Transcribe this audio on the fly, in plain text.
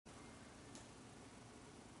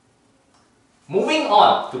Moving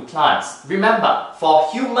on to plants. Remember, for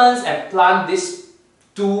humans and plants, these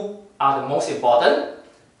two are the most important.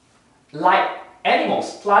 Like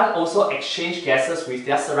animals, plants also exchange gases with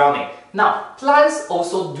their surrounding. Now, plants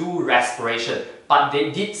also do respiration, but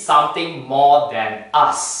they did something more than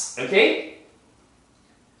us, okay?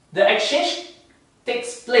 The exchange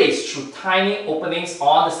takes place through tiny openings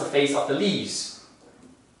on the surface of the leaves.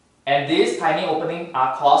 And these tiny openings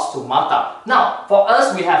are called stomata. Now, for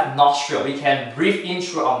us, we have nostril. We can breathe in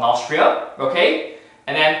through our nostril, okay?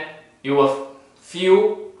 And then you will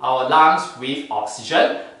fill our lungs with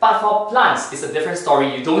oxygen. But for plants, it's a different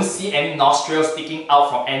story. You don't see any nostrils sticking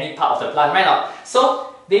out from any part of the plant right now.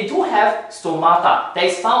 So, they do have stomata that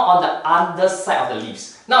is found on the underside of the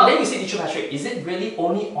leaves. Now, then you say, Teacher Patrick, is it really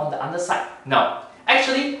only on the underside? No.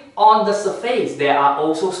 Actually, on the surface, there are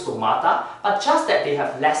also stomata, but just that they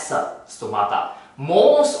have lesser stomata.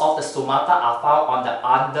 Most of the stomata are found on the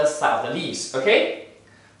underside of the leaves, okay?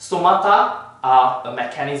 Stomata are a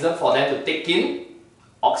mechanism for them to take in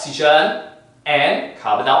oxygen and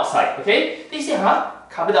carbon dioxide, okay? They say,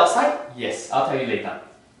 carbon dioxide? Yes, I'll tell you later.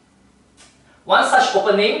 One such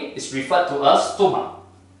opening is referred to as stoma.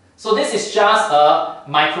 So this is just a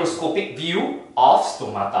microscopic view of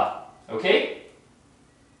stomata, okay?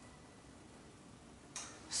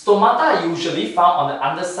 Stomata are usually found on the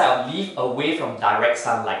underside of leaf away from direct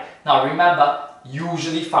sunlight. Now remember,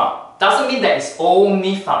 usually found. Doesn't mean that it's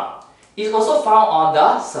only found. It's also found on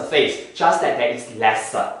the surface, just that there is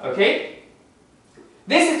lesser, okay?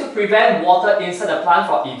 This is to prevent water inside the plant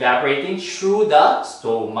from evaporating through the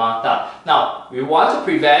stomata. Now, we want to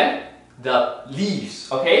prevent the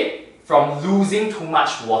leaves, okay, from losing too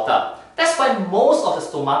much water. That's why most of the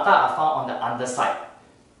stomata are found on the underside.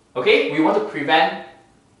 Okay, we want to prevent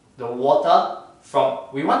the water from,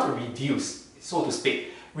 we want to reduce, so to speak,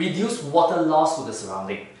 reduce water loss to the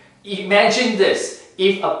surrounding. Imagine this,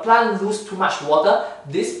 if a plant loses too much water,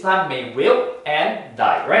 this plant may wilt and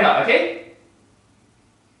die. Right now, okay?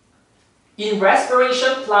 In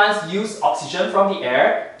respiration, plants use oxygen from the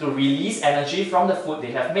air to release energy from the food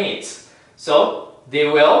they have made. So, they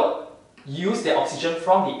will use the oxygen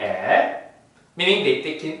from the air, meaning they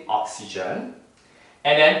take in oxygen,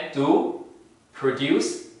 and then to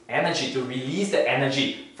produce energy, to release the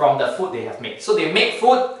energy from the food they have made. So they make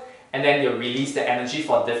food and then they release the energy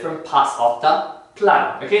for different parts of the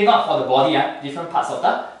plant. Okay, not for the body, different parts of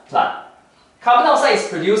the plant. Carbon dioxide is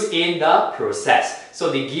produced in the process.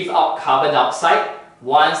 So they give out carbon dioxide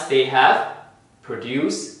once they have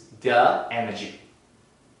produced the energy.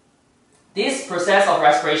 This process of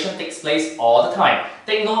respiration takes place all the time.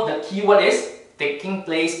 Take note, the key word is taking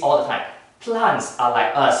place all the time. Plants are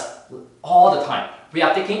like us all the time. We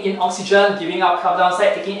are taking in oxygen, giving out carbon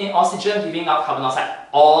dioxide, taking in oxygen, giving out carbon dioxide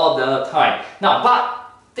all the time. Now,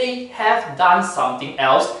 but they have done something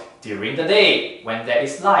else during the day when there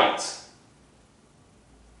is light.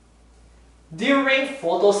 During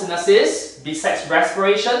photosynthesis, besides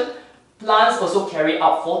respiration, plants also carry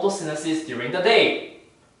out photosynthesis during the day.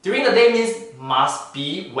 During the day means must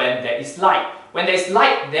be when there is light. When there is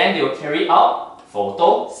light, then they will carry out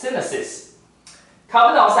photosynthesis.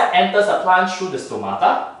 Carbon dioxide enters a plant through the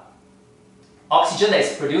stomata. Oxygen that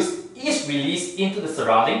is produced is released into the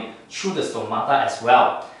surrounding through the stomata as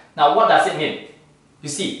well. Now, what does it mean? You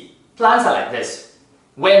see, plants are like this.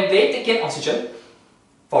 When they take in oxygen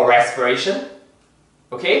for respiration,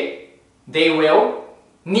 okay, they will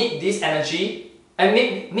need this energy and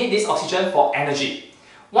need this oxygen for energy.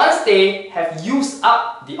 Once they have used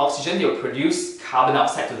up the oxygen, they will produce carbon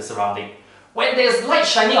dioxide to the surrounding. When there is light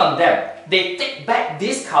shining on them, they take back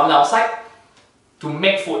this carbon dioxide to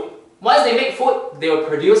make food. Once they make food, they will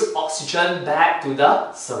produce oxygen back to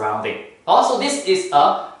the surrounding. Also, this is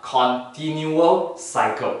a continual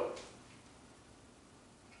cycle.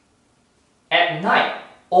 At night,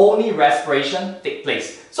 only respiration takes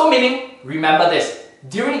place. So meaning, remember this,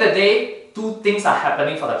 during the day, two things are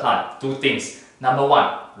happening for the plant. Two things. Number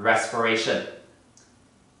one, respiration.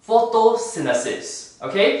 Photosynthesis.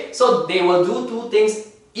 Okay, so they will do two things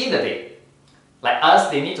in the day. Like us,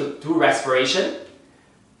 they need to do respiration.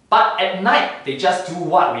 But at night, they just do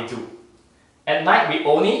what we do. At night, we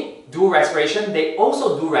only do respiration. They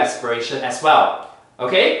also do respiration as well.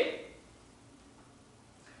 Okay?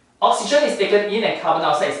 Oxygen is taken in and carbon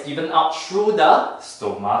dioxide is given out through the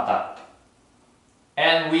stomata.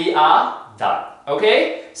 And we are done.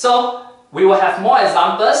 Okay? So, we will have more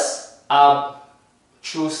examples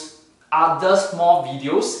through other small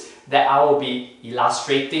videos that I will be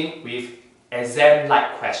illustrating with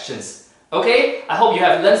exam-like questions. Okay, I hope you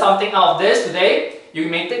have learned something out of this today. You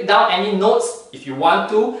may take down any notes if you want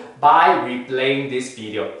to by replaying this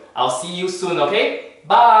video. I'll see you soon, okay?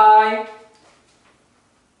 Bye!